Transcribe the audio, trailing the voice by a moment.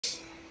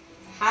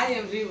Hi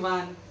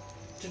everyone,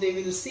 today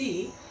we'll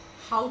see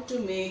how to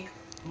make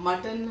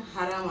Mutton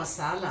Hara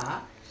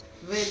Masala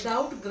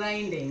without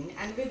grinding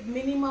and with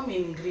minimum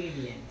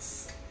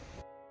ingredients.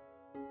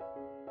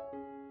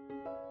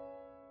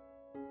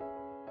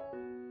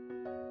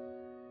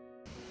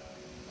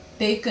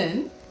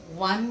 Taken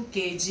 1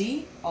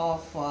 kg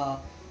of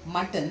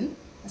mutton,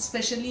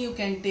 especially you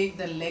can take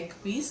the leg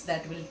piece,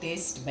 that will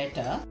taste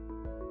better.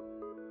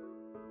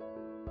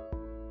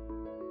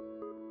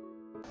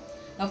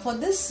 Now for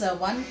this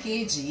 1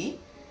 kg,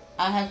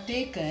 I have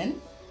taken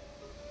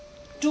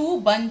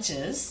 2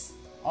 bunches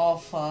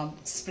of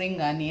spring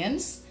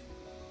onions,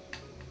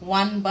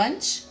 1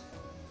 bunch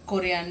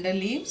coriander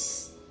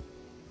leaves,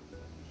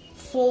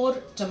 4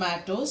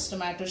 tomatoes,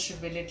 tomatoes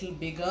should be a little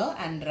bigger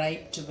and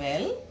ripe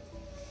well,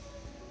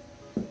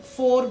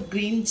 4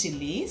 green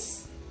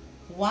chillies,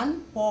 1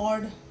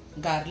 pod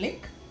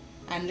garlic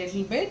and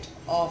little bit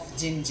of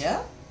ginger,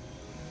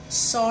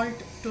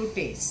 salt to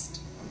taste.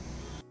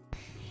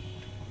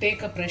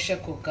 Take a pressure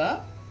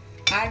cooker,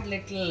 add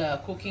little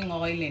cooking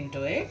oil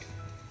into it,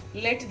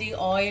 let the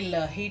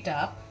oil heat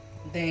up,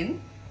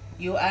 then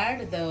you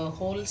add the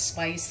whole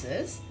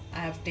spices.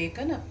 I have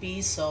taken a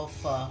piece of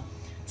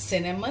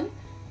cinnamon,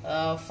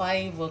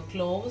 5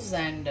 cloves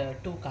and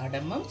 2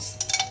 cardamoms.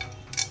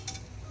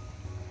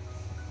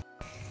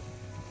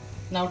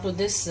 Now to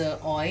this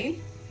oil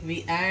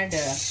we add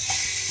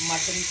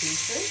mutton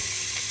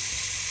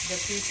pieces. The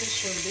pieces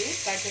should be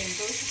cut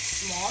into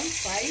small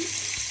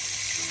size.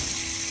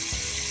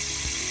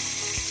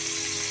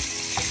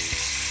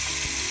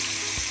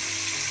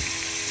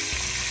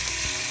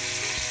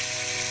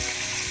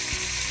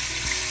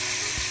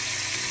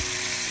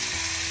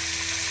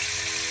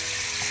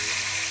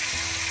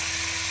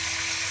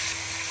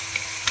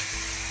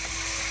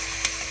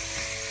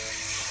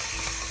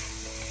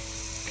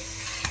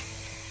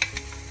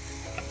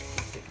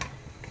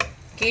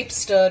 Keep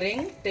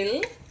stirring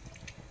till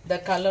the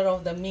color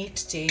of the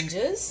meat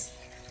changes.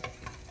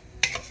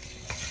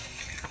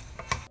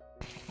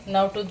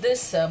 Now to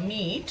this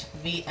meat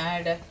we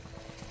add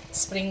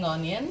spring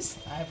onions.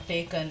 I have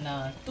taken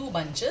 2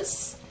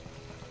 bunches.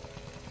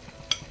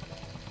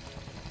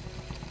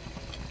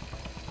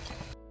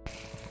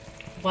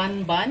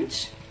 One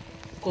bunch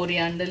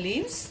coriander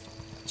leaves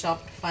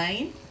chopped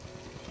fine.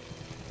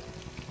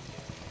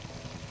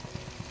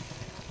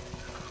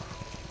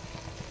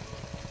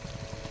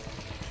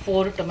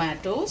 4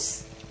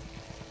 tomatoes,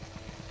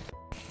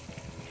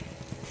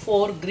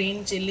 4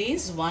 green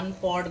chillies, 1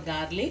 pod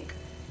garlic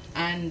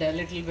and a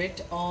little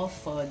bit of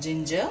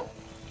ginger.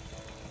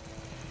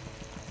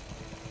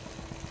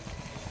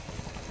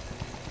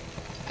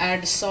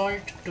 Add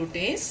salt to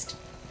taste.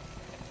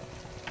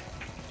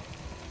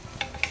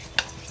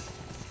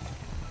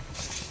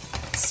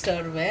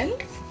 Stir well.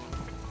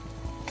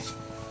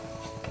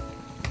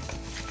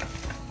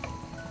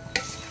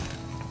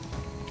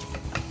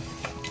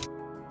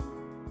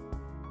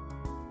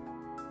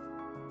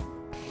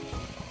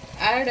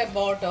 Add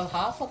about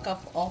half a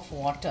cup of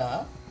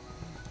water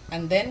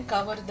and then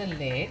cover the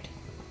lid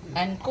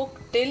and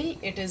cook till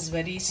it is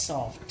very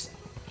soft.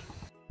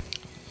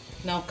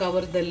 Now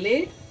cover the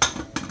lid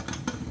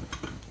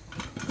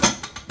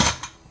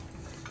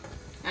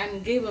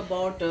and give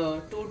about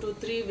 2 to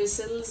 3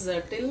 whistles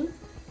till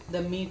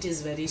the meat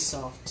is very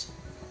soft.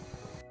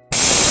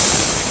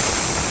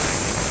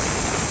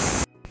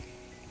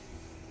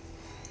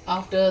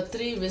 After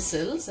 3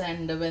 whistles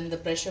and when the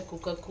pressure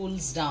cooker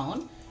cools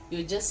down,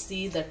 you just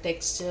see the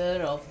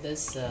texture of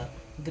this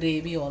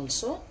gravy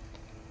also,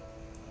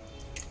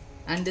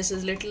 and this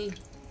is little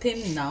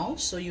thin now,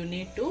 so you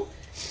need to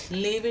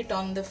leave it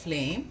on the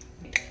flame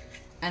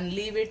and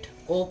leave it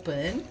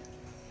open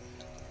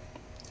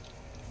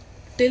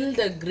till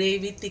the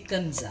gravy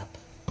thickens up,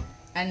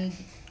 and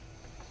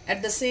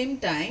at the same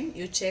time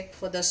you check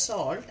for the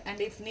salt,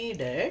 and if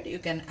needed you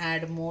can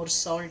add more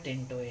salt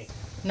into it.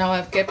 Now I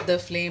have kept the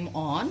flame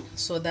on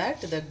so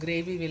that the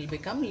gravy will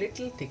become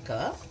little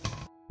thicker.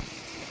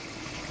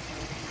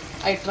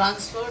 I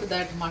transferred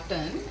that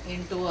mutton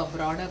into a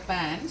broader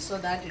pan so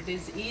that it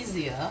is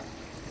easier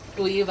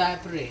to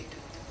evaporate.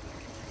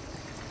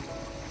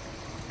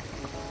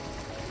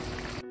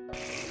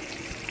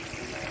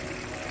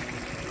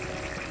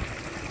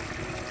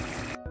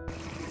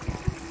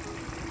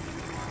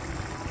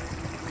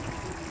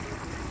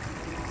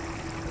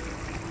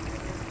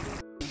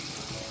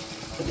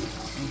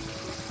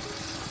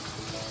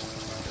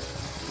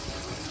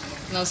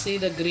 Now see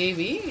the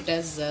gravy, it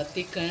has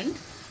thickened.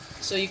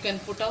 So you can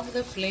put off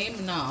the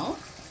flame now,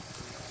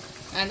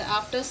 and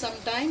after some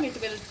time it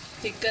will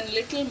thicken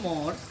little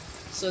more.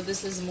 So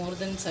this is more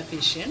than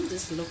sufficient.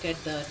 Just look at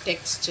the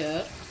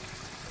texture,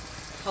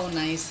 how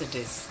nice it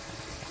is.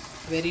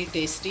 Very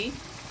tasty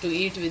to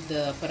eat with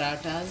the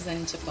parathas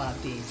and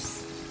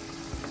chapatis.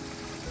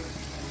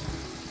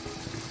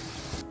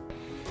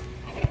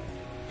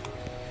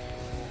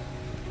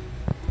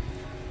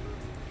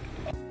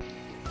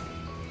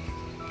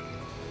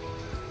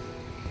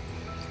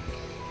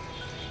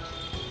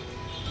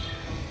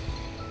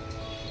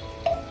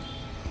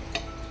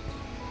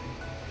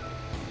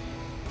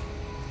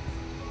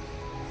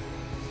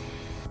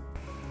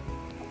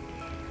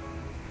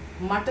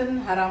 Mutton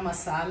Hara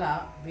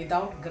masala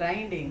without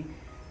grinding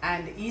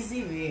and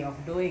easy way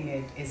of doing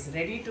it is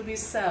ready to be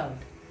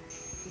served.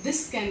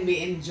 This can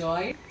be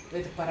enjoyed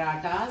with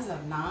parathas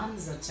or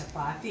naans or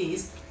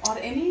chapatis or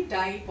any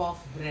type of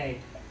bread.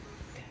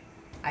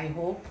 I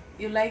hope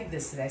you like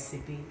this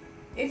recipe.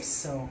 If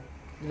so,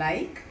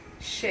 like,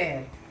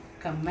 share,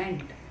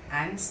 comment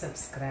and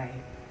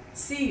subscribe.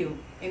 See you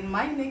in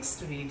my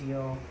next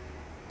video.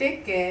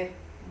 Take care.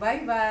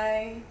 Bye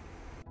bye.